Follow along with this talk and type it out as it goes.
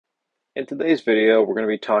In today's video, we're going to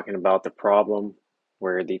be talking about the problem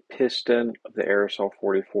where the piston of the Aerosol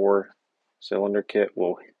 44 cylinder kit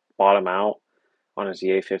will bottom out on a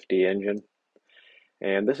ZA50 engine.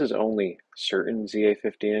 And this is only certain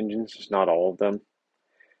ZA50 engines, it's not all of them.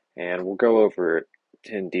 And we'll go over it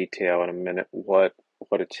in detail in a minute what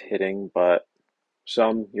it's hitting, but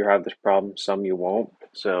some you have this problem, some you won't.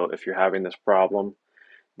 So if you're having this problem,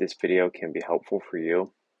 this video can be helpful for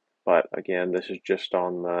you. But again, this is just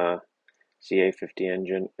on the ZA50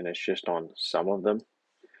 engine, and it's just on some of them.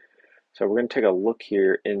 So we're going to take a look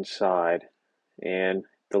here inside, and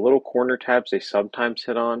the little corner tabs they sometimes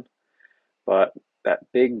hit on, but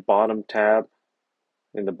that big bottom tab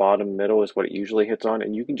in the bottom middle is what it usually hits on,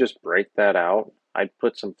 and you can just break that out. I'd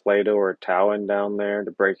put some Play-Doh or a towel in down there to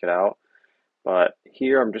break it out, but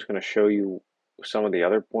here I'm just going to show you some of the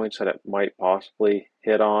other points that it might possibly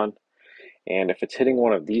hit on. And if it's hitting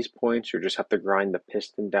one of these points, you just have to grind the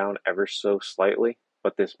piston down ever so slightly.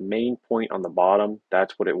 But this main point on the bottom,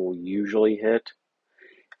 that's what it will usually hit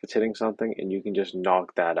if it's hitting something, and you can just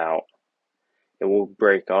knock that out. It will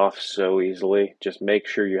break off so easily. Just make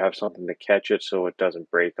sure you have something to catch it so it doesn't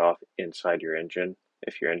break off inside your engine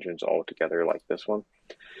if your engine's all together like this one.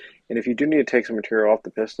 And if you do need to take some material off the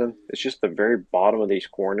piston, it's just the very bottom of these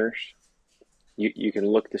corners. You can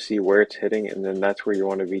look to see where it's hitting, and then that's where you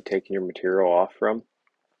want to be taking your material off from.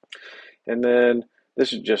 And then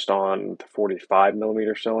this is just on the 45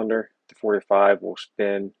 millimeter cylinder. The 45 will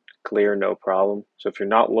spin clear, no problem. So if you're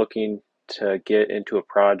not looking to get into a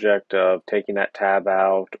project of taking that tab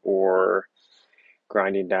out or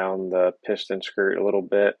grinding down the piston skirt a little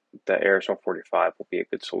bit, the Aerosol 45 will be a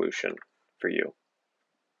good solution for you.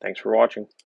 Thanks for watching.